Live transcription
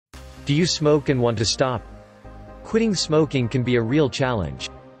Do you smoke and want to stop? Quitting smoking can be a real challenge.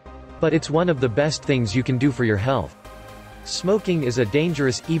 But it's one of the best things you can do for your health. Smoking is a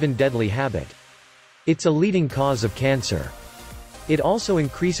dangerous, even deadly habit. It's a leading cause of cancer. It also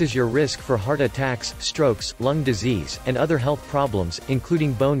increases your risk for heart attacks, strokes, lung disease, and other health problems,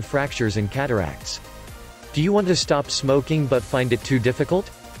 including bone fractures and cataracts. Do you want to stop smoking but find it too difficult?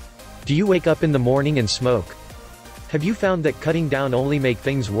 Do you wake up in the morning and smoke? Have you found that cutting down only makes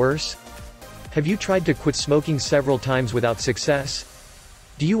things worse? Have you tried to quit smoking several times without success?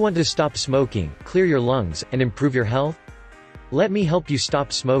 Do you want to stop smoking, clear your lungs, and improve your health? Let me help you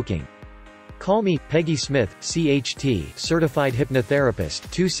stop smoking. Call me, Peggy Smith, CHT, Certified Hypnotherapist,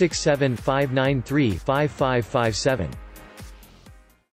 267-593-5557.